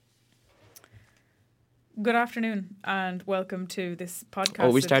Good afternoon and welcome to this podcast. Oh,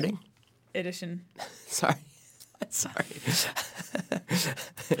 are we starting? Edition. Sorry. Of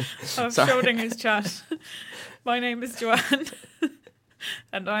Schrodinger's chat. My name is Joanne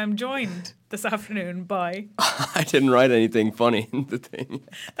and I am joined this afternoon by... I didn't write anything funny in the thing.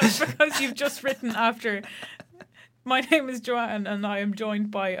 That's because you've just written after... My name is Joanne and I am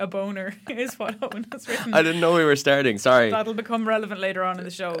joined by a boner, is what Owen has written. I didn't know we were starting, sorry. That'll become relevant later on in the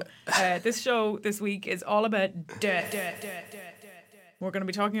show. This show this week is all about death. We're going to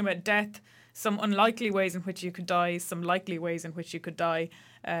be talking about death, some unlikely ways in which you could die, some likely ways in which you could die,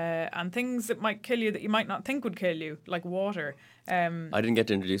 and things that might kill you that you might not think would kill you, like water. I didn't get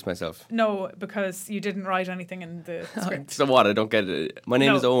to introduce myself. No, because you didn't write anything in the script. So what? I don't get it. My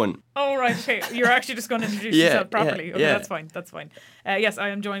name is Owen. Oh, right, okay. You're actually just going to introduce yourself properly. Yeah, okay, that's fine. Yes, I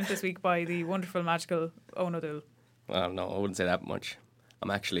am joined this week by the wonderful, magical Owen O'Doul. Well, no, I wouldn't say that much.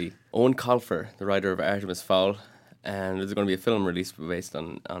 I'm actually Owen Colfer, the writer of Artemis Fowl, and there's going to be a film released based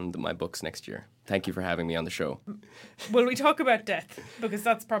on my books next year. Thank you for having me on the show. Will we talk about death? Because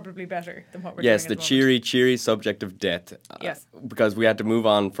that's probably better than what we're doing Yes, the cheery subject of death. Yes. Because we had to move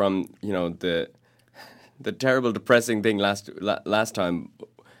on from, the terrible, depressing thing last time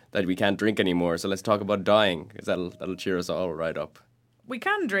that we can't drink anymore. So let's talk about dying, because that'll cheer us all right up. We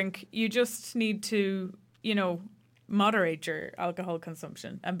can drink. You just need to, moderate your alcohol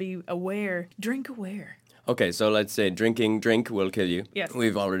consumption and be aware. Drink aware. Okay, so let's say drink will kill you. Yes.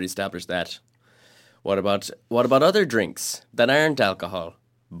 We've already established that. What about other drinks that aren't alcohol?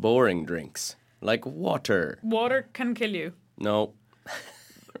 Boring drinks, like water. Water can kill you. No.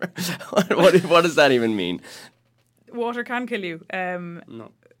 What does that even mean? Water can kill you.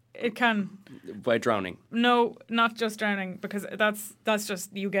 No. It can. By drowning? No, not just drowning, because that's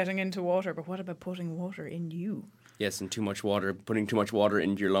just you getting into water. But what about putting water in you? Yes, and putting too much water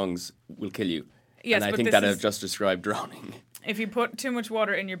into your lungs will kill you. Yes, and I think that I've just described drowning. If you put too much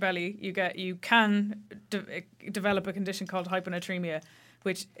water in your belly, you can develop a condition called hyponatremia,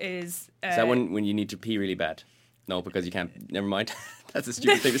 which is... Is that when you need to pee really bad? No, because you can't... Never mind. That's a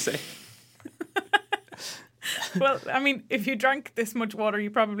stupid thing to say. Well, I mean, if you drank this much water, you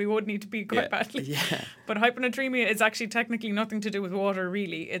probably would need to pee quite badly. Yeah. But hyponatremia is actually technically nothing to do with water,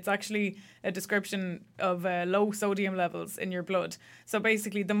 really. It's actually a description of low sodium levels in your blood. So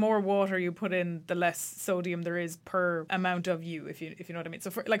basically, the more water you put in, the less sodium there is per amount of you, if you know what I mean.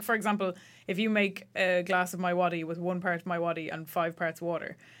 So, for example, if you make a glass of my waddy with 1 part my waddy and 5 parts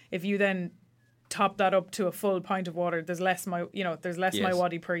water, if you then top that up to a full pint of water, there's less my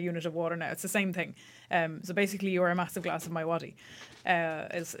waddy per unit of water now. It's the same thing. So basically, you're a massive glass of my waddy.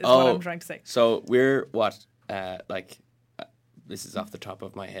 Is what I'm trying to say. So we're what? This is off the top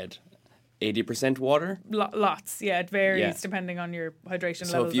of my head. 80% water. Lots. Yeah, it varies depending on your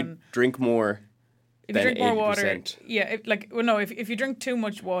hydration levels. So if you drink more. If you drink more 80%. Water, if you drink too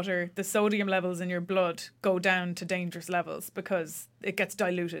much water, the sodium levels in your blood go down to dangerous levels because it gets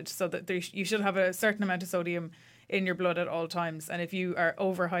diluted. So that you should have a certain amount of sodium in your blood at all times. And if you are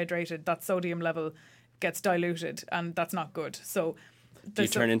overhydrated, that sodium level gets diluted, and that's not good. So you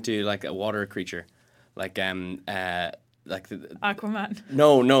turn into like a water creature, like Aquaman.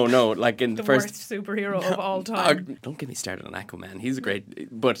 No. Like in the first worst superhero of all time. Don't get me started on Aquaman. He's a great,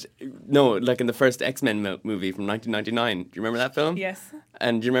 but no, like in the first X-Men movie from 1999. Do you remember that film? Yes.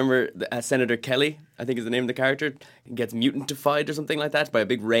 And do you remember Senator Kelly? I think is the name of the character. He gets mutatified or something like that by a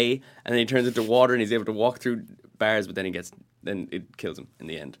big ray, and then he turns into water, and he's able to walk through bars, but then it kills him in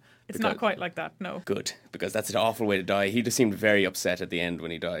the end. It's not quite like that, no. Good, because that's an awful way to die. He just seemed very upset at the end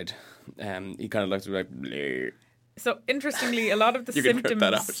when he died. He kind of looked like. Bleh. So interestingly, a lot of the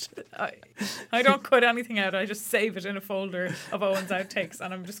symptoms. I don't cut anything out. I just save it in a folder of Owen's outtakes,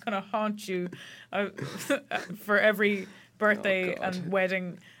 and I'm just going to haunt you for every birthday and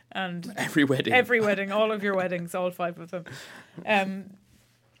wedding and every wedding, all of your weddings, all 5 of them.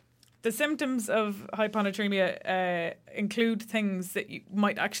 The symptoms of hyponatremia include things that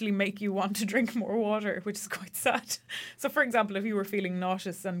might actually make you want to drink more water, which is quite sad. So, for example, if you were feeling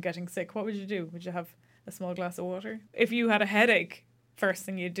nauseous and getting sick, what would you do? Would you have a small glass of water? If you had a headache, first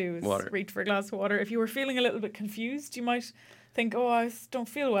thing you'd do is reach for a glass of water. If you were feeling a little bit confused, you might think, I don't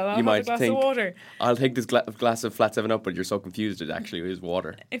feel well, I'll have a glass of water. I'll take this glass of flat 7-Up, but you're so confused it actually is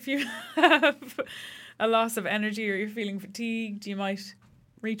water. If you have a loss of energy or you're feeling fatigued, you might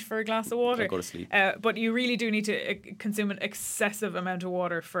reach for a glass of water. I'll go to sleep. But you really do need to consume an excessive amount of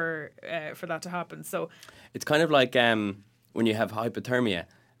water for that to happen. So it's kind of like when you have hypothermia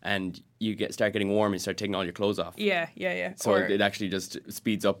and you start getting warm, you start taking all your clothes off. Yeah. So it actually just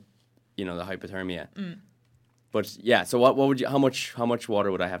speeds up, the hypothermia. But yeah, so what would you? How much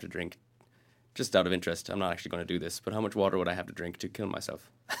water would I have to drink just out of interest, I'm not actually going to do this, but how much water would I have to drink to kill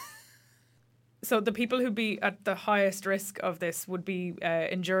myself? So the people who'd be at the highest risk of this would be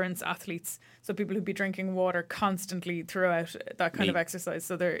endurance athletes. So people who'd be drinking water constantly throughout that kind of exercise.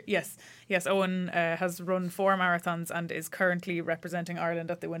 So yes, Eoin has run 4 marathons and is currently representing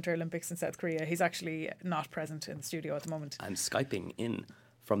Ireland at the Winter Olympics in South Korea. He's actually not present in the studio at the moment. I'm Skyping in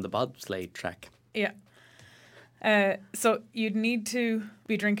from the bobsleigh track. Yeah. So you'd need to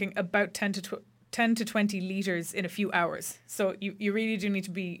be drinking about 10 to 20 litres in a few hours. So you really do need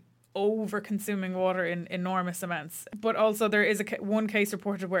to be over-consuming water in enormous amounts. But also there is one case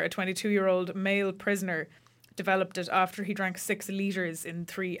reported where a 22-year-old male prisoner developed it after he drank 6 litres in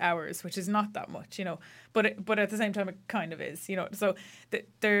 3 hours, which is not that much, you know. But at the same time, it kind of is, you know. So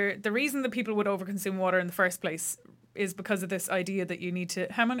the reason that people would overconsume water in the first place is because of this idea that you need to...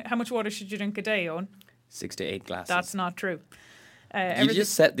 How much water should you drink a day, Owen? 6 to 8 glasses. That's not true. You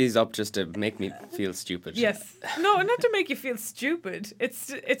just set these up just to make me feel stupid. Yes. No, not to make you feel stupid.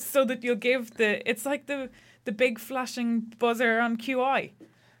 It's so that you'll give it's like the big flashing buzzer on QI.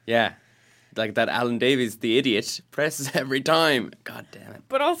 Yeah. Like that Alan Davies, the idiot, presses every time. God damn it.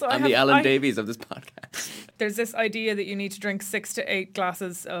 But also I'm the Alan Davies of this podcast. There's this idea that you need to drink 6 to 8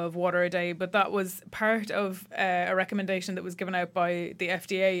 glasses of water a day, but that was part of a recommendation that was given out by the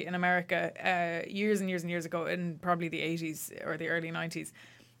FDA in America years and years and years ago, in probably the 80s or the early 90s.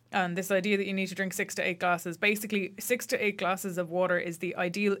 And this idea that you need to drink 6 to 8 glasses, basically 6 to 8 glasses of water is the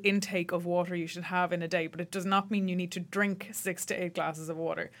ideal intake of water you should have in a day, but it does not mean you need to drink 6 to 8 glasses of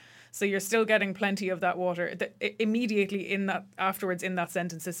water. So you're still getting plenty of that water. Immediately afterwards in that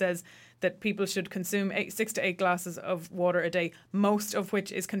sentence, it says that people should consume 6 to 8 glasses of water a day, most of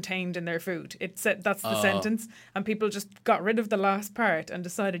which is contained in their food. That's the sentence, and people just got rid of the last part and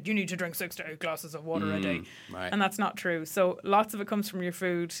decided you need to drink 6 to 8 glasses of water a day. Right. And that's not true. So lots of it comes from your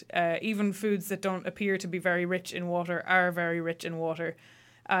food. Even foods that don't appear to be very rich in water are very rich in water.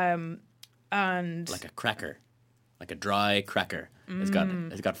 And like a cracker. Like a dry cracker. It's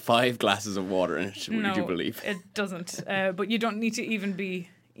got 5 glasses of water in it, would you believe? It doesn't. But you don't need to even be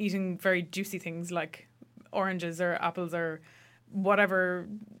eating very juicy things like oranges or apples or whatever.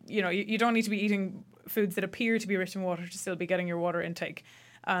 You know, you don't need to be eating foods that appear to be rich in water to still be getting your water intake.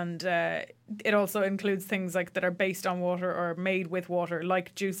 And it also includes things like that are based on water or made with water,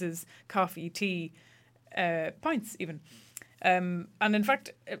 like juices, coffee, tea, pints even. And in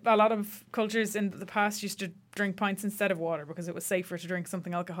fact, a lot of cultures in the past used to drink pints instead of water because it was safer to drink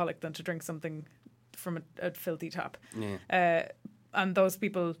something alcoholic than to drink something from a filthy tap. Yeah. And those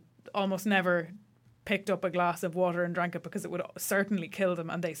people almost never picked up a glass of water and drank it because it would certainly kill them,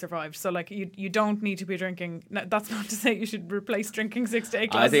 and they survived. So like you don't need to be drinking. That's not to say you should replace drinking 6 to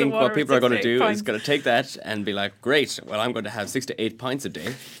 8 glasses of water. I think what people are going to do is going to take that and be like, great, well, I'm going to have 6 to 8 pints a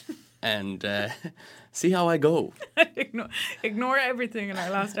day and see how I go. Ignore everything in our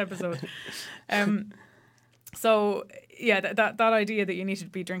last episode. So yeah, that idea that you need to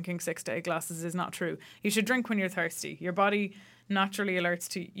be drinking 6 to 8 glasses is not true. You should drink when you're thirsty. Your body naturally alerts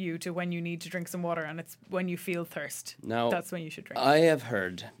to when you need to drink some water, and it's when you feel thirst. Now, that's when you should drink. I have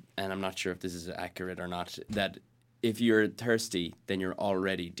heard, and I'm not sure if this is accurate or not, that if you're thirsty, then you're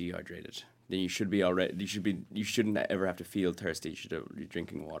already dehydrated. Then you shouldn't ever have to feel thirsty. You should be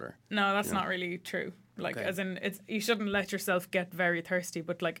drinking water. No, that's not really true. Like, as in, you shouldn't let yourself get very thirsty.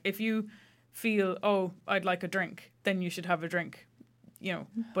 But like, if you feel, oh, I'd like a drink, then you should have a drink. You know,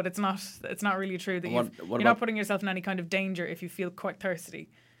 but it's not really true that you're not putting yourself in any kind of danger if you feel quite thirsty.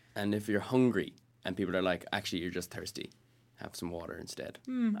 And if you're hungry and people are like, actually, you're just thirsty, have some water instead.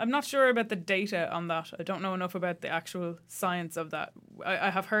 I'm not sure about the data on that. I don't know enough about the actual science of that. I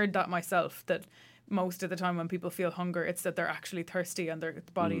have heard that myself, that most of the time when people feel hunger, it's that they're actually thirsty and their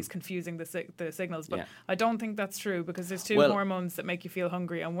body is confusing the signals. But I don't think that's true, because there's two hormones that make you feel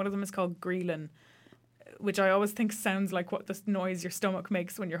hungry, and one of them is called ghrelin, which I always think sounds like what the noise your stomach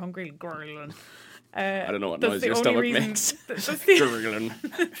makes when you're hungry. Ghrelin. I don't know what noise your stomach makes. That's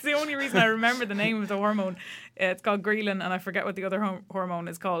the only reason I remember the name of the hormone. It's called ghrelin, and I forget what the other hormone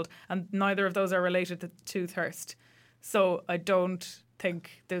is called. And neither of those are related to thirst. So I don't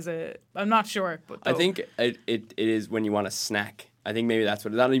think I'm not sure. But I think it is when you want a snack. I think maybe that's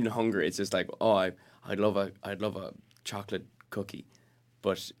what. It's not even hunger. It's just like, oh, I'd love a chocolate cookie,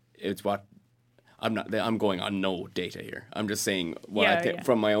 but it's what. I'm going on no data here. I'm just saying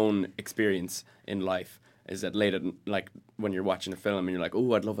from my own experience in life is that late at, like when you're watching a film and you're like,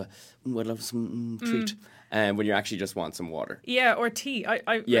 oh, I'd love some treat, and when you actually just want some water. Yeah, or tea. I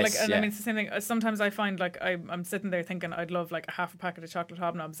mean, it's the same thing. Sometimes I find like I'm sitting there thinking I'd love like a half a packet of chocolate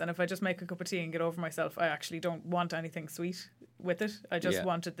hobnobs, and if I just make a cup of tea and get over myself, I actually don't want anything sweet with it. I just Yeah.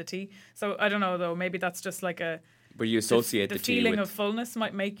 wanted the tea. So I don't know though. Maybe that's just like But you associate the the tea feeling with... of fullness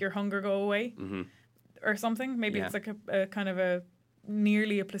might make your hunger go away, or something. Maybe Yeah. it's like a kind of a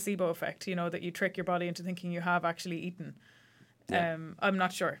nearly a placebo effect. You know, that you trick your body into thinking you have actually eaten. Yeah. I'm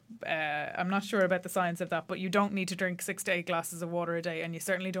not sure. I'm not sure about the science of that, but you don't need to drink 6 to 8 glasses of water a day, and you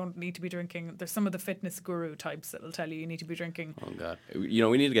certainly don't need to be drinking. There's some of the fitness guru types that will tell you need to be drinking. Oh God! You know,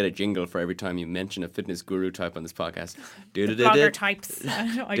 we need to get a jingle for every time you mention a fitness guru type on this podcast. Blogger types.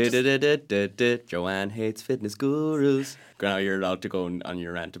 I just, Joanne hates fitness gurus. Now you're allowed to go on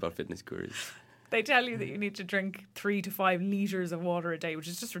your rant about fitness gurus. they tell you that you need to drink 3 to 5 litres of water a day, which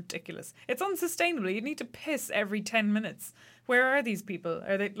is just ridiculous. It's unsustainable. You need to piss every 10 minutes. Where are these people?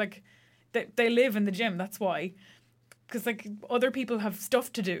 Are they like, they live in the gym, that's why. Because like other people have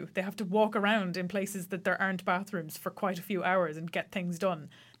stuff to do. They have to walk around in places that there aren't bathrooms for quite a few hours and get things done.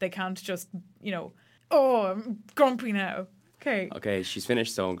 They can't just, you know, oh, I'm grumpy now. Okay. Okay, she's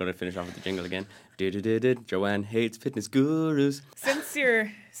finished, so I'm going to finish off with the jingle again. Joanne hates fitness gurus. Since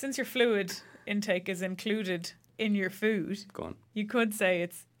your fluid intake is included in your food, Go on. you could say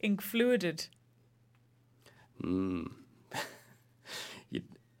it's included. Now,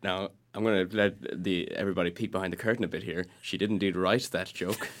 I'm going to let everybody peek behind the curtain a bit here. She didn't indeed write that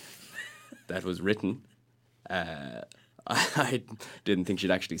joke. That was written. I didn't think she'd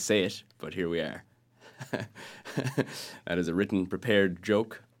actually say it, but here we are. That is a written, prepared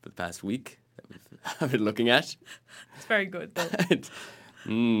joke for the past week that I've been looking at. It's very good, though.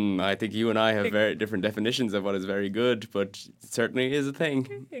 I think you and I have very different definitions of what is very good, but it certainly is a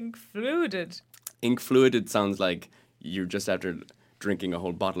thing. Included. Included sounds like you're just after drinking a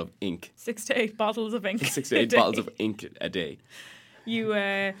whole bottle of ink. 6 to 8 bottles of ink. 6 to 8 bottles of ink a day. You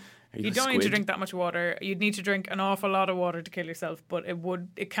don't need to drink that much water. You'd need to drink an awful lot of water to kill yourself, but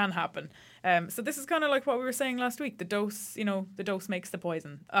it can happen. So this is kind of like what we were saying last week. The dose makes the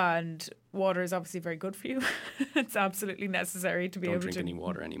poison, and water is obviously very good for you. It's absolutely necessary to be Don't able drink to any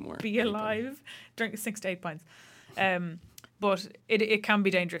water anymore. be alive. Drink 6 to 8 pints. But it can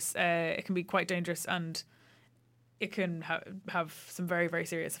be dangerous. It can be quite dangerous, and it can have some very, very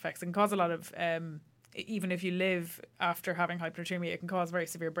serious effects. It can cause a lot of, even if you live after having hypernatremia, it can cause very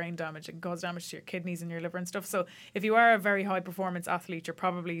severe brain damage. It can cause damage to your kidneys and your liver and stuff. So if you are a very high performance athlete, you're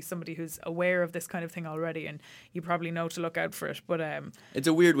probably somebody who's aware of this kind of thing already, and you probably know to look out for it. But it's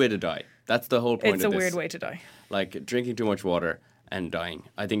a weird way to die. That's the whole point of this. It's a weird way to die. Like drinking too much water and dying.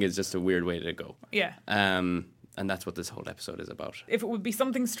 I think it's just a weird way to go. Yeah. And that's what this whole episode is about. If it would be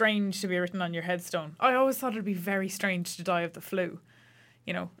something strange to be written on your headstone, I always thought it'd be very strange to die of the flu.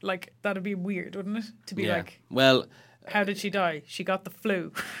 You know, like, that'd be weird, wouldn't it? To be like, well, how did she die? She got the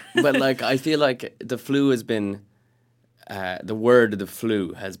flu. But like, I feel like the flu has been, the word the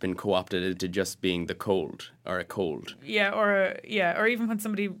flu has been co-opted into just being the cold or a cold. Or even when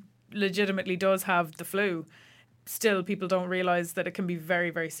somebody legitimately does have the flu, still people don't realise that it can be very,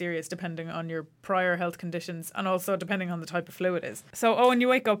 very serious depending on your prior health conditions and also depending on the type of flu it is. So, when you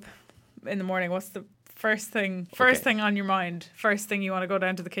wake up in the morning, what's the first thing on your mind? First thing you want to go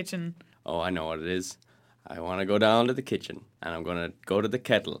down to the kitchen? Oh, I know what it is. I want to go down to the kitchen and I'm going to go to the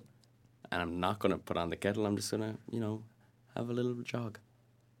kettle and I'm not going to put on the kettle. I'm just going to, have a little jog.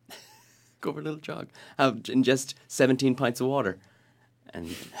 Go for a little jog. Ingest 17 pints of water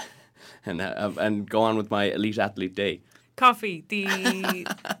and go on with my elite athlete day. Coffee. The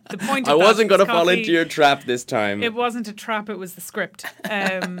point of I wasn't going to coffee. fall into your trap this time. It wasn't a trap, it was the script.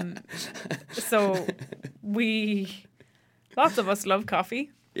 So lots of us love coffee.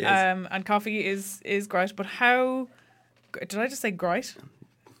 Yes. And coffee is great, but how, did I just say great?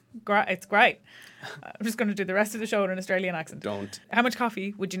 It's great. I'm just going to do the rest of the show in an Australian accent. Don't. How much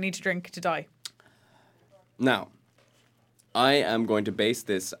coffee would you need to drink to die? Now, I am going to base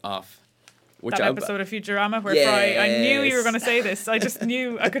this off that episode of Futurama where Fry, I knew you were going to say this. I just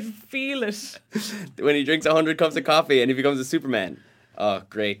knew, I could feel it. When he drinks 100 cups of coffee and he becomes a Superman. Oh,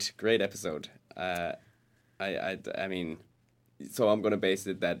 great episode. I mean, so I'm going to base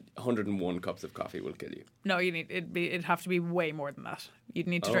it that 101 cups of coffee will kill you. No, it'd have to be way more than that. You'd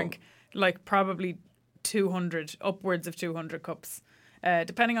need to drink like probably 200, upwards of 200 cups,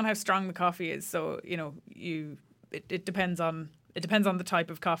 depending on how strong the coffee is. So, it depends on the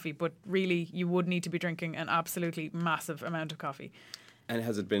type of coffee, but really you would need to be drinking an absolutely massive amount of coffee. And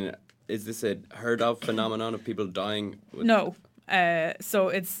is this a heard of phenomenon of people dying? No. So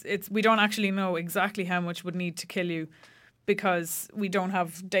it's we don't actually know exactly how much would need to kill you because we don't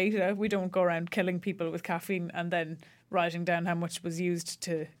have data. We don't go around killing people with caffeine and then writing down how much was used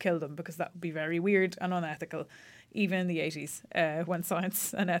to kill them because that would be very weird and unethical. even in the 80s, when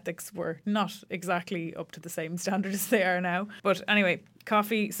science and ethics were not exactly up to the same standard as they are now. But anyway,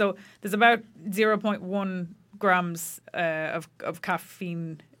 coffee. So there's about 0.1 grams of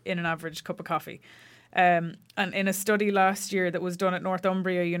caffeine in an average cup of coffee. And in a study last year that was done at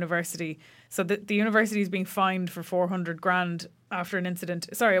Northumbria University, so the university is being fined for 400 grand after an incident.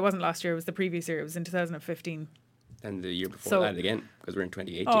 Sorry, it wasn't last year, it was the previous year, it was in 2015. And the year before that again, because we're in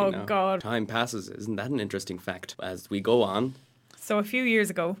 2018 now. Oh, God. Time passes. Isn't that an interesting fact? As we go on. So a few years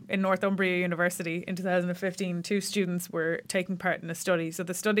ago in Northumbria University in 2015, 2 students were taking part in a study. So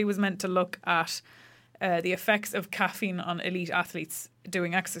the study was meant to look at the effects of caffeine on elite athletes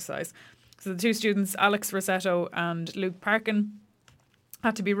doing exercise. So the 2 students, Alex Rossetto and Luke Parkin,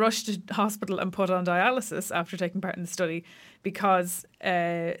 had to be rushed to hospital and put on dialysis after taking part in the study because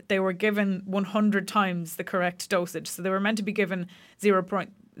they were given 100 times the correct dosage. So they were meant to be given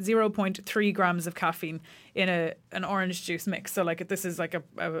 0.3 grams of caffeine in an orange juice mix. So like this is like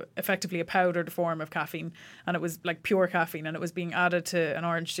effectively a powdered form of caffeine, and it was like pure caffeine, and it was being added to an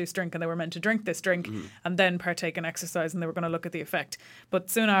orange juice drink, and they were meant to drink this drink and then partake in exercise, and they were going to look at the effect.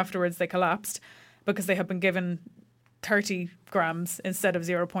 But soon afterwards they collapsed because they had been given 30 grams instead of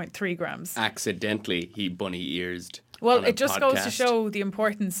 0.3 grams. Accidentally, he bunny-earsed. Well, it just goes to show the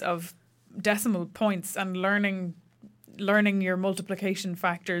importance of decimal points and learning your multiplication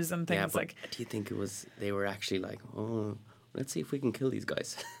factors and things. Yeah, but like. Do you think they were actually like, oh, let's see if we can kill these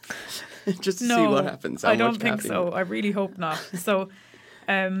guys, just to see what happens? I don't think so. I really hope not. So,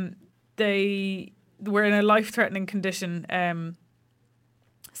 they were in a life-threatening condition.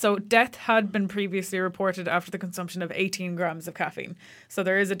 So death had been previously reported after the consumption of 18 grams of caffeine. So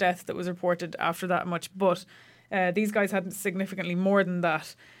there is a death that was reported after that much, but these guys had significantly more than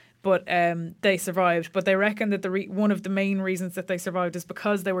that. But they survived. But they reckon that one of the main reasons that they survived is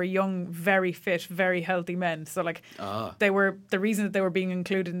because they were young, very fit, very healthy men. So like the reason that they were being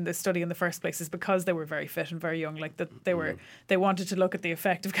included in this study in the first place is because they were very fit and very young. Like that they wanted to look at the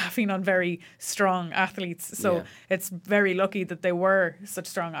effect of caffeine on very strong athletes. So it's very lucky that they were such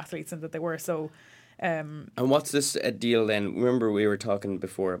strong athletes and that they were so. And what's this deal then? Remember we were talking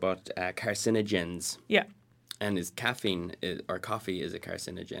before about carcinogens. Yeah. And is caffeine or coffee is a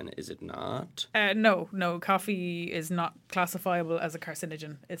carcinogen? Is it not? No. Coffee is not classifiable as a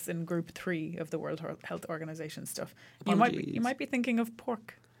carcinogen. It's in Group 3 of the World Health Organization stuff. You might be thinking of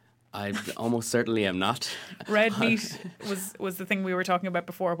pork. I almost certainly am not. Red meat was the thing we were talking about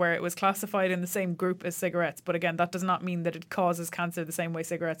before, where it was classified in the same group as cigarettes. But again, that does not mean that it causes cancer the same way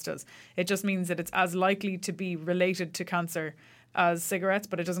cigarettes does. It just means that it's as likely to be related to cancer as cigarettes,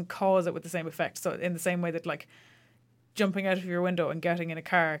 but it doesn't cause it with the same effect. So in the same way that like jumping out of your window and getting in a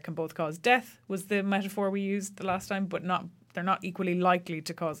car can both cause death was the metaphor we used the last time, but they're not equally likely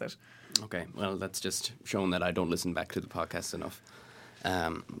to cause it. Okay, well that's just showing that I don't listen back to the podcast enough.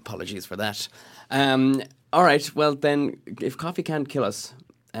 Apologies for that. All right, well then if coffee can't kill us,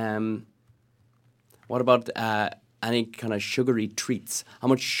 what about any kind of sugary treats? How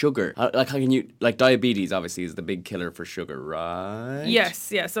much sugar? How can you, like diabetes obviously is the big killer for sugar, right?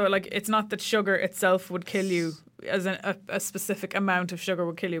 Yes, yeah. So like it's not that sugar itself would kill you, as a specific amount of sugar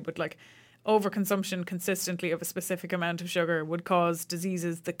would kill you, but like overconsumption consistently of a specific amount of sugar would cause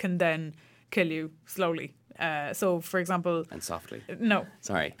diseases that can then kill you slowly. So for example... And softly. No.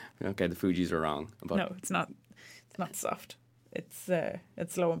 Sorry. Okay, the Fugees are wrong. No, it's not. It's not soft. It's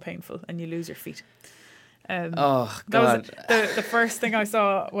slow and painful and you lose your feet. God. That was the first thing I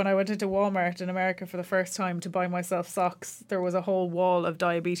saw when I went into Walmart in America for the first time to buy myself socks. There was a whole wall of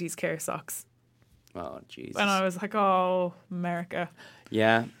diabetes care socks. Oh, Jesus. And I was like, oh, America.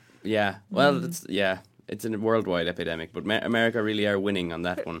 Yeah. Well, it's a worldwide epidemic, but America really are winning on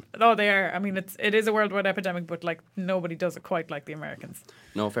that one. Oh, they are. I mean, it is a worldwide epidemic, but like nobody does it quite like the Americans.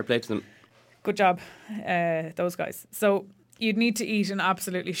 No, fair play to them. Good job, those guys. So you'd need to eat an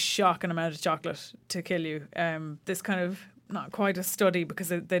absolutely shocking amount of chocolate to kill you. This kind of, not quite a study because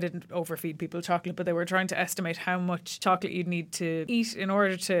they didn't overfeed people chocolate, but they were trying to estimate how much chocolate you'd need to eat in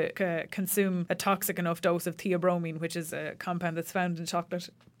order to consume a toxic enough dose of theobromine, which is a compound that's found in chocolate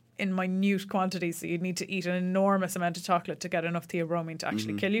in minute quantities. So you'd need to eat an enormous amount of chocolate to get enough theobromine to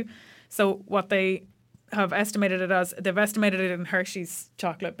actually kill you. So what they have estimated it as, they've estimated it in Hershey's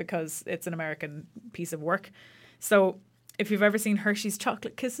chocolate because it's an American piece of work. So if you've ever seen Hershey's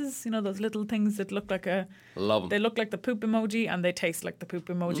chocolate kisses, you know, those little things that look like Love them. They look like the poop emoji and they taste like the poop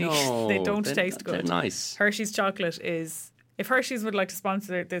emoji. No, they don't taste good. They're nice. Hershey's chocolate is, if Hershey's would like to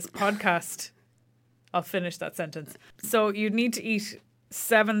sponsor this podcast, I'll finish that sentence. So you'd need to eat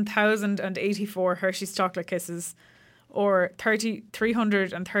 7,084 Hershey's chocolate kisses or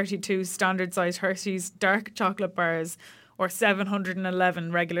 332 standard-sized Hershey's dark chocolate bars, or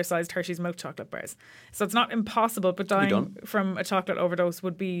 711 regular-sized Hershey's milk chocolate bars. So it's not impossible, but dying from a chocolate overdose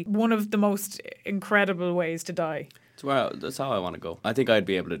would be one of the most incredible ways to die. That's how I want to go. I think I'd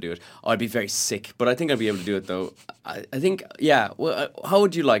be able to do it. I'd be very sick, but I think I'd be able to do it, though. I think, yeah, well, how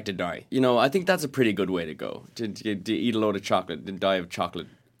would you like to die? You know, I think that's a pretty good way to go, to eat a load of chocolate and die of chocolate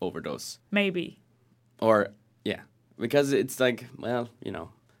overdose. Maybe. Or, yeah, because it's like, well, you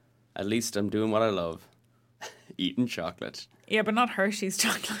know, at least I'm doing what I love. Eating chocolate. Yeah, but not Hershey's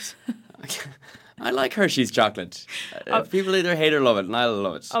chocolate. I like Hershey's chocolate. People either hate or love it, and I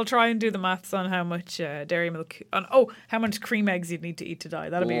love it. I'll try and do the maths on how much dairy milk, how much cream eggs you'd need to eat to die.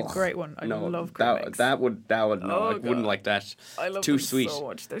 That'd be a great one. I love cream eggs. That would no, I wouldn't like that. I love too them sweet. So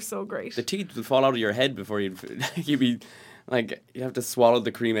much. They're so great. The teeth would fall out of your head before you'd be like, you have to swallow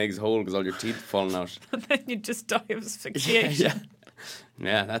the cream eggs whole because all your teeth are falling out. And then you'd just die of asphyxiation.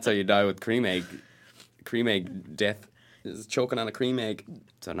 Yeah, that's how you die with cream egg death. Is choking on a cream egg.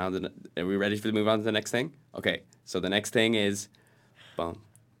 So now, are we ready to move on to the next thing? Okay, so the next thing is bum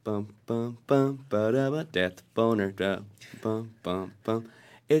bum bum bum ba-da-ba, death boner da, bum bum bum.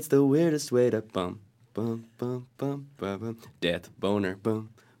 It's the weirdest way to bum bum bum bum bum, death boner bum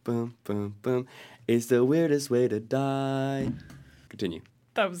bum bum bum. It's the weirdest way to die. Continue.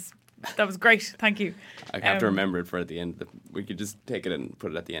 That was great. Thank you. I have to remember it for at the end. We could just take it and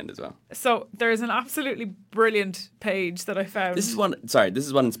put it at the end as well. So there's an absolutely brilliant page that I found. This is what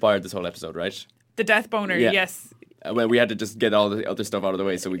inspired this whole episode, right? The death boner, yes. Well, we had to just get all the other stuff out of the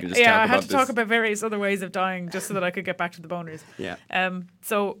way so we could just talk about this. Yeah, I had to talk about various other ways of dying just so that I could get back to the boners. Yeah.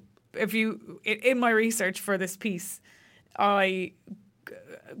 So in my research for this piece, I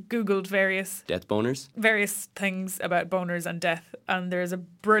Googled various things about boners and death, and there's a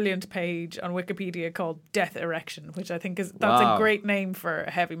brilliant page on Wikipedia called Death Erection, which I think that's a great name for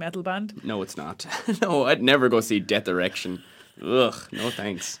a heavy metal band. No, it's not. No, I'd never go see Death Erection. Ugh, no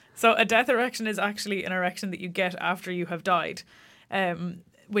thanks. So a death erection is actually an erection that you get after you have died,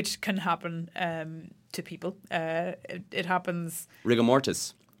 which can happen to people. It happens. Rigor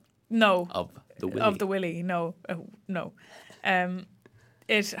mortis. No. Of the willy. Of the willy. No. No.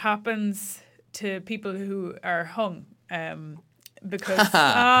 It happens to people who are hung because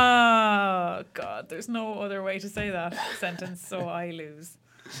God, there's no other way to say that sentence, so I lose.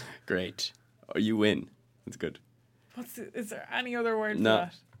 Great. Or you win. That's good. Is there any other word for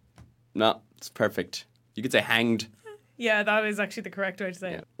that? No, it's perfect. You could say hanged. Yeah, that is actually the correct way to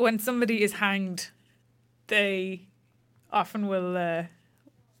say it. When somebody is hanged, they often will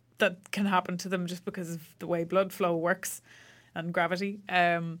that can happen to them just because of the way blood flow works and gravity.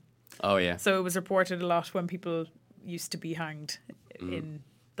 Oh yeah. So it was reported a lot when people used to be hanged in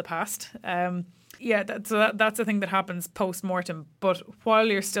the past. That's a thing that happens post-mortem. But while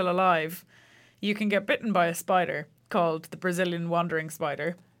you're still alive, you can get bitten by a spider called the Brazilian wandering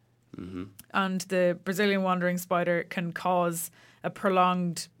spider. Mm-hmm. And the Brazilian wandering spider can cause a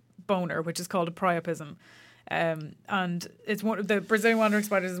prolonged boner, which is called a priapism. And it's the Brazilian wandering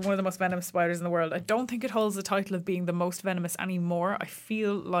spider is one of the most venomous spiders in the world. I don't think it holds the title of being the most venomous anymore. I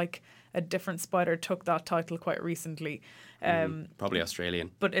feel like a different spider took that title quite recently. Probably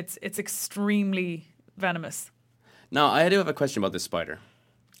Australian. But it's extremely venomous. Now, I do have a question about this spider.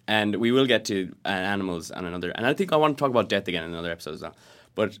 And we will get to animals and another. And I think I want to talk about death again in another episode as well.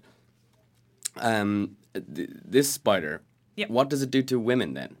 But this spider, what does it do to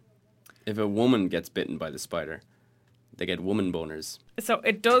women then? If a woman gets bitten by the spider, they get woman boners. So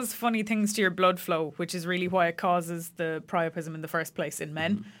it does funny things to your blood flow, which is really why it causes the priapism in the first place in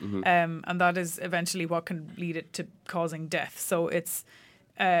men. Mm-hmm. And that is eventually what can lead it to causing death. So it's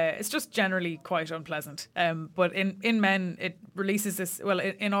just generally quite unpleasant. But in men, it releases this. Well,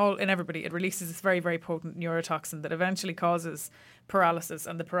 in everybody, it releases this very, very potent neurotoxin that eventually causes paralysis,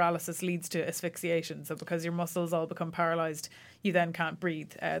 and the paralysis leads to asphyxiation. So because your muscles all become paralyzed, you then can't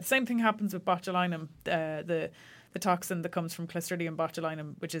breathe. The same thing happens with botulinum, the toxin that comes from Clostridium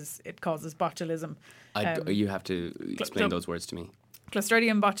botulinum, it causes botulism. You have to explain those words to me.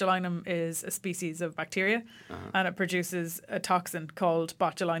 Clostridium botulinum is a species of bacteria, and it produces a toxin called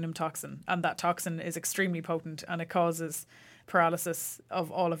botulinum toxin, and that toxin is extremely potent, and it causes paralysis of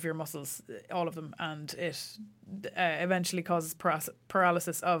all of your muscles, all of them, and it eventually causes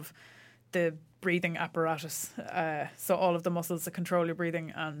paralysis of the breathing apparatus, so all of the muscles that control your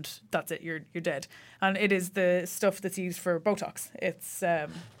breathing, and that's it, you're dead. And it is the stuff that's used for Botox. It's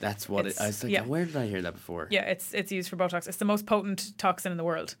that's what I was like, where did I hear that before? Yeah, it's used for Botox. It's the most potent toxin in the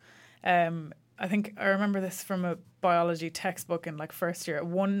world, and I think I remember this from a biology textbook in like first year.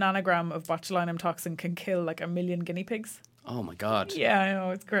 1 nanogram of botulinum toxin can kill like 1 million guinea pigs. Oh my God. Yeah, I know,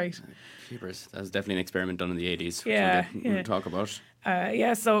 it's great. Jeepers. That was definitely an experiment done in the 80s, which Yeah, we'll talk about.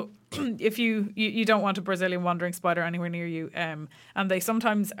 So if you don't want a Brazilian wandering spider anywhere near you, and they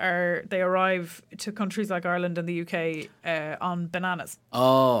sometimes arrive to countries like Ireland and the UK on bananas.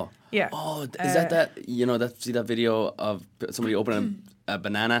 Oh. Yeah. Oh, is see that video of somebody opening a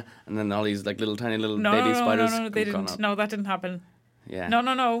banana and then all these like little tiny little baby spiders? No, they didn't. No, that didn't happen. Yeah.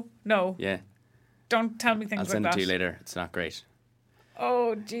 No. Yeah. Don't tell me things I'll like send that. it to you later. It's not great.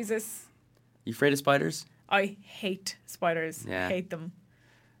 Oh, Jesus. You afraid of spiders? I hate spiders. Yeah. Hate them.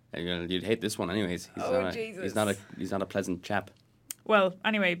 You'd hate this one anyways. Jesus. He's not a pleasant chap. Well,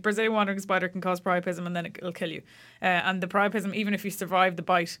 anyway, Brazilian wandering spider can cause priapism and then it'll kill you. And the priapism, even if you survive the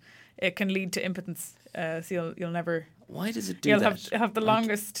bite, it can lead to impotence. So you'll never... Why does it do that? You'll have the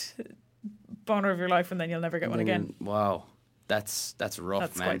longest boner of your life and then you'll never get one again. Wow. That's rough,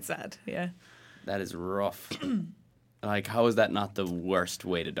 That's man. quite sad, yeah. That is rough. Like, how is that not the worst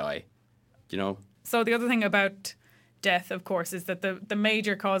way to die? Do you know? So the other thing about death, of course, is that the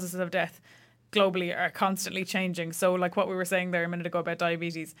major causes of death globally are constantly changing. So like what we were saying there a minute ago about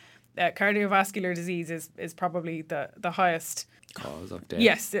diabetes, cardiovascular disease is probably the highest cause of death.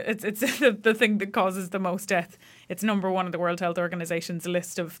 Yes, it's the thing that causes the most death. It's number one on the World Health Organization's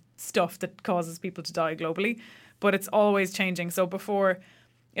list of stuff that causes people to die globally, but it's always changing. So before,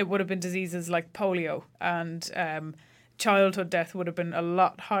 it would have been diseases like polio, and childhood death would have been a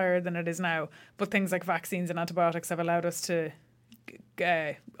lot higher than it is now. But things like vaccines and antibiotics have allowed us to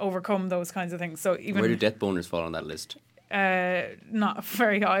overcome those kinds of things. So even where do death boners fall on that list? Not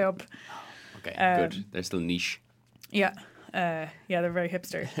very high up. Okay, good. They're still niche. Yeah. They're very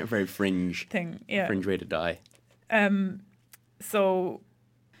hipster. Very fringe thing. Yeah. Fringe way to die. So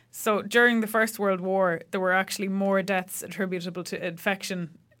during the First World War, there were actually more deaths attributable to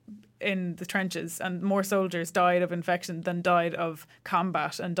infection in the trenches, and more soldiers died of infection than died of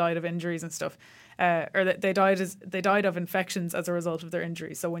combat and died of injuries and stuff. Or that they died of infections as a result of their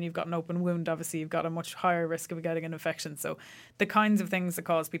injuries. So when you've got an open wound, obviously you've got a much higher risk of getting an infection. So the kinds of things that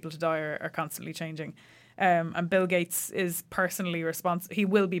cause people to die are constantly changing. And Bill Gates is personally responsible. He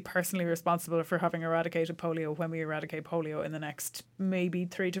will be personally responsible for having eradicated polio when we eradicate polio in the next maybe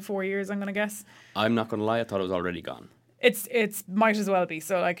 3 to 4 years, I'm going to guess. I'm not going to lie, I thought it was already gone. It's might as well be.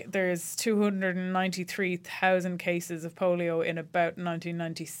 So like there's 293,000 cases of polio in about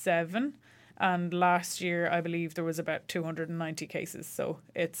 1997. And last year, I believe there was about 290 cases. So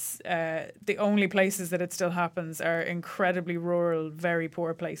it's the only places that it still happens are incredibly rural, very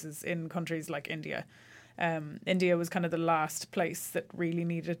poor places in countries like India. India was kind of the last place that really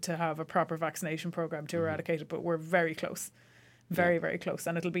needed to have a proper vaccination program to eradicate it. But we're very close. Very, very close.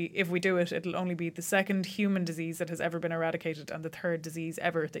 And if we do it, it'll only be the second human disease that has ever been eradicated and the third disease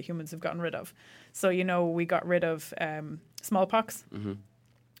ever that humans have gotten rid of. So, we got rid of smallpox. Mm-hmm.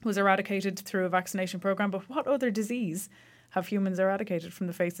 Was eradicated through a vaccination program. But what other disease have humans eradicated from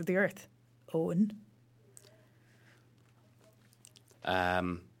the face of the earth? Owen?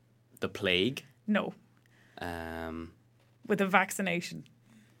 The plague? No. With a vaccination.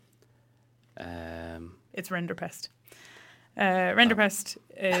 It's rinderpest. Rinderpest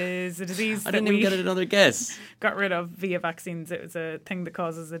is a disease I didn't even get another guess. Got rid of via vaccines. It was a thing that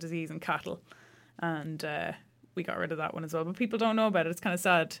causes a disease in cattle. And we got rid of that one as well. But people don't know about it. It's kind of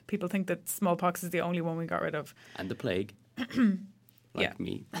sad. People think that smallpox is the only one we got rid of. And the plague. Like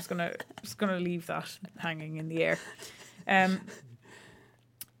me. I'm just gonna leave that hanging in the air.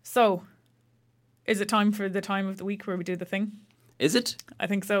 So, is it time for the time of the week where we do the thing? Is it? I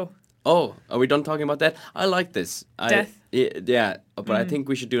think so. Oh, are we done talking about that? I like this. Death? Yeah, but I think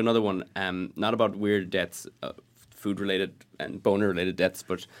we should do another one. Not about weird deaths, food-related and boner-related deaths,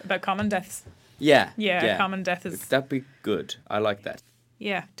 but... About common deaths. Yeah. Common death is... That'd be good. I like that.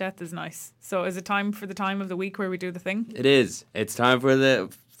 Yeah, death is nice. So is it time for the time of the week where we do the thing? It is. It's time for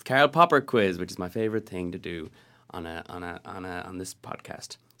the Karl Popper quiz, which is my favourite thing to do on this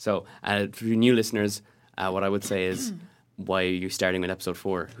podcast. So, for you new listeners, what I would say is... Why are you starting with episode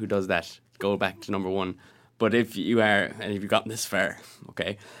 4? Who does that? Go back to number 1. But if you are, and if you've gotten this far,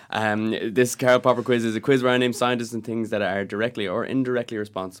 okay, this Karl Popper quiz is a quiz where I name scientists and things that are directly or indirectly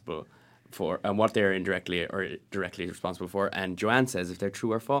responsible for, and what they're indirectly or directly responsible for. And Joanne says if they're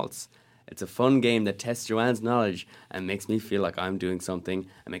true or false. It's a fun game that tests Joanne's knowledge and makes me feel like I'm doing something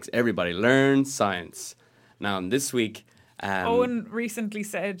and makes everybody learn science. Now, this week... Owen recently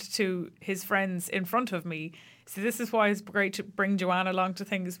said to his friends in front of me, so this is why it's great to bring Joanne along to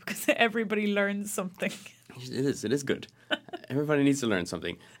things, because everybody learns something. It is good. Everybody needs to learn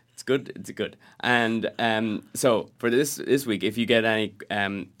something. It's good. It's good. And so for this week, if you get any,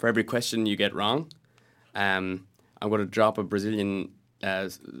 for every question you get wrong, I'm going to drop a Brazilian.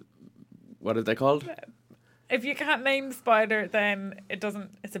 What are they called? If you can't name the spider, then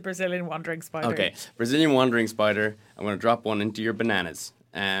it's a Brazilian wandering spider. Okay, Brazilian wandering spider. I'm going to drop one into your bananas.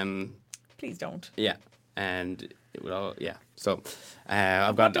 Please don't. Yeah, and it will all. Yeah. So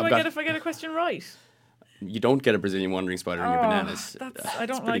I've got. What do I get if I get a question right? You don't get a Brazilian wandering spider in your bananas. I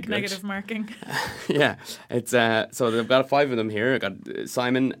don't like negative marking. Yeah, it's so they've got 5 of them here. I got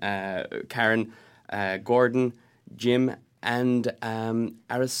Simon, Karen, Gordon, Jim, and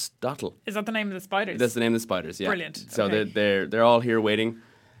Aristotle. Is that the name of the spiders? That's the name of the spiders. Yeah. Brilliant. So okay. they're all here waiting.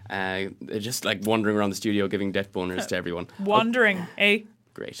 They're just like wandering around the studio, giving death boners to everyone. Wandering, eh?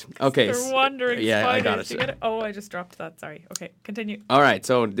 Great. Okay. They're wandering yeah, spiders. I got it. You get it. Oh, I just dropped that. Sorry. Okay, continue. All right.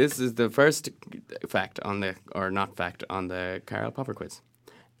 So this is the first fact on the Karl Popper quiz.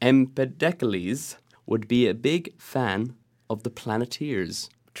 Empedocles would be a big fan of the Planeteers.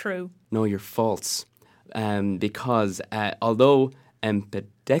 True. No, you're false. Because although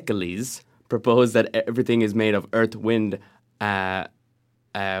Empedocles proposed that everything is made of earth, wind,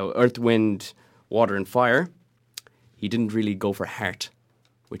 water, and fire, he didn't really go for heart,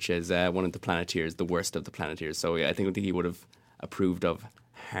 which is one of the Planeteers, the worst of the Planeteers. So yeah, I think he would have approved of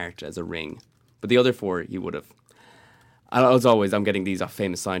heart as a ring. But the other 4, he would have. As always, I'm getting these off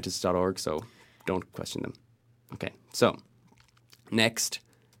famousscientists.org, so don't question them. Okay, so next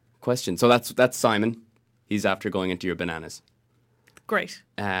question. So that's Simon. He's after going into your bananas. Great.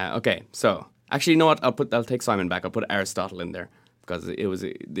 Okay, so actually, you know what? I'll take Simon back. I'll put Aristotle in there because he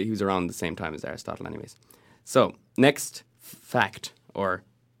was around the same time as Aristotle, anyways. So next fact, or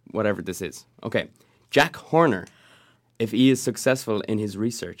whatever this is. Okay, Jack Horner, if he is successful in his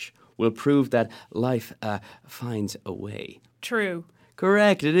research, will prove that life finds a way. True.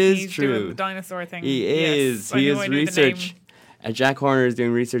 Correct. It is He's true. doing the dinosaur thing. He is. Yes, He is research. Jack Horner is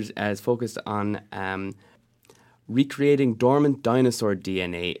doing research as focused on recreating dormant dinosaur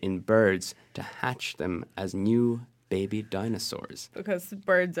DNA in birds to hatch them as new baby dinosaurs. Because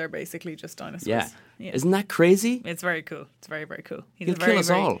birds are basically just dinosaurs. Yeah. Isn't that crazy? It's very cool. It's very, very cool. He'll kill us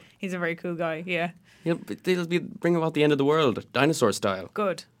all. He's a very cool guy, yeah. He'll bring about the end of the world, dinosaur style.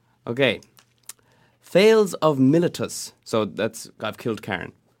 Good. Okay. Thales of Miletus. So I've killed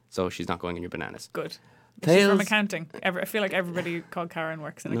Karen. So she's not going in your bananas. Good. She's from accounting. I feel like everybody called Karen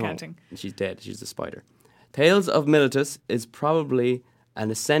works in accounting. She's dead. She's a spider. Tales of Miletus is probably an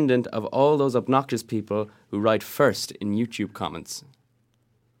ascendant of all those obnoxious people who write first in YouTube comments.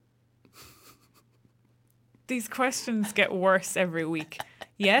 These questions get worse every week.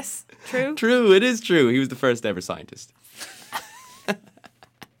 Yes? True? True, it is true. He was the first ever scientist.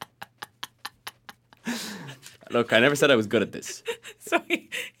 Look, I never said I was good at this. So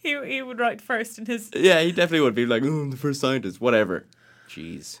he would write first in his... Yeah, he definitely would be like, I'm the first scientist, whatever.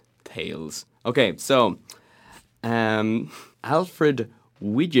 Jeez, tales. Okay, so Alfred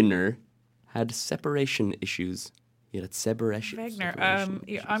Wegener had separation issues. He had separation issues.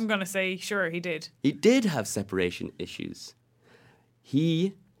 I'm going to say, sure, he did. He did have separation issues.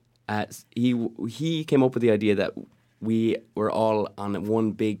 He came up with the idea that we were all on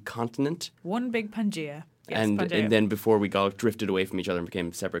one big continent. One big Pangea. Yes, and Pangea. then before we got drifted away from each other and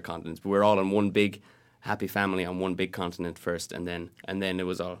became separate continents, but we were all on one big happy family on one big continent first, and then it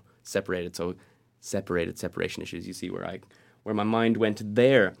was all separated. So separation issues. You see where my mind went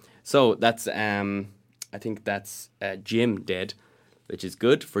there. So that's I think that's Jim dead, which is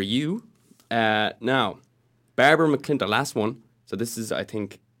good for you. Now, Barbara McClintock, last one. So this is, I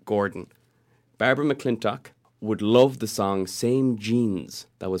think, Gordon. Barbara McClintock would love the song Same Jeans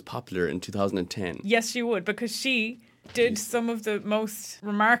that was popular in 2010. Yes, she would, because she did some of the most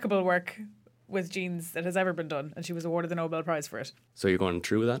remarkable work with jeans that has ever been done, and she was awarded the Nobel Prize for it. So you're going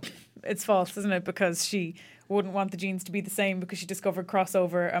true with that? It's false, isn't it? Because she wouldn't want the jeans to be the same because she discovered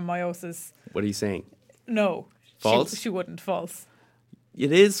crossover and meiosis. What are you saying? No. False? She wouldn't. False.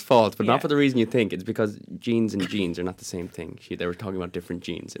 It is false, but not for the reason you think. It's because jeans and jeans are not the same thing. They were talking about different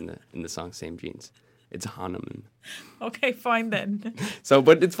jeans in the song Same Jeans. It's Hahnemann. Okay, fine then. So,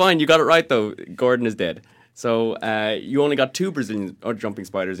 but it's fine. You got it right, though. Gordon is dead. So you only got 2 Brazilian or jumping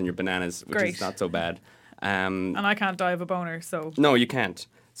spiders in your bananas, which is not so bad. And I can't die of a boner, so... No, you can't.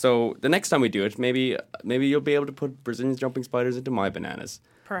 So the next time we do it, maybe you'll be able to put Brazilian jumping spiders into my bananas.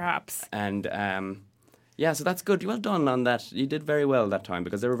 Perhaps. And yeah, so that's good. Well done on that. You did very well that time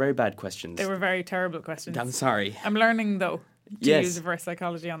because they were very bad questions. They were very terrible questions. I'm sorry. I'm learning, though, to use reverse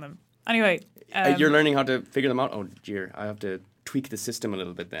psychology on them. Anyway. You're learning how to figure them out? Oh, dear. I have to tweak the system a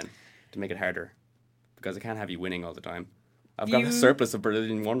little bit then to make it harder because I can't have you winning all the time. I've got a surplus of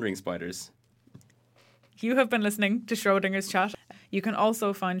Brazilian wandering spiders. You have been listening to Schrodinger's Chat. You can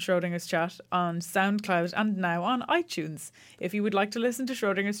also find Schrodinger's Chat on SoundCloud and now on iTunes. If you would like to listen to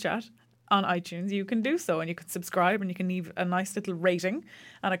Schrodinger's Chat on iTunes, you can do so, and you can subscribe and you can leave a nice little rating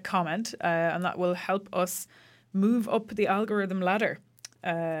and a comment, and that will help us move up the algorithm ladder.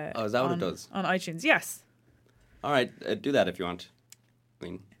 Is that what it does? On iTunes, yes. All right, do that if you want. I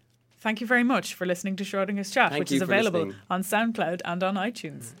mean, thank you very much for listening to Schrodinger's Chat, which is available on SoundCloud and on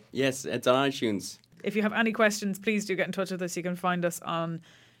iTunes. Yes, it's on iTunes. If you have any questions, please do get in touch with us. You can find us on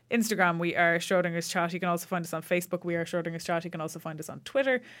Instagram. We are Schrodinger's Chat. You can also find us on Facebook. We are Schrodinger's Chat. You can also find us on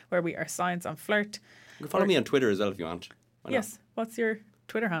Twitter, where we are Science on Flirt. You can follow me on Twitter as well if you want. Yes. What's your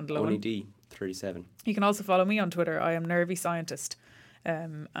Twitter handle, Owen? OnlyD37. You can also follow me on Twitter. I am Nervy Scientist.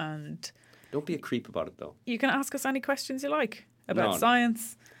 And don't be a creep about it, though. You can ask us any questions you like about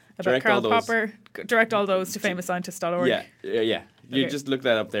science, about direct Karl Popper. Direct all those to famousscientist.org. Yeah. You just look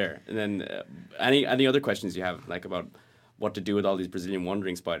that up there. And then any other questions you have, like about what to do with all these Brazilian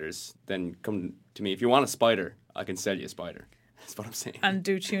wandering spiders, then come to me. If you want a spider, I can sell you a spider. That's what I'm saying. And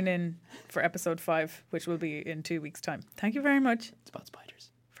do tune in for episode 5, which will be in 2 weeks' time. Thank you very much. It's about spiders.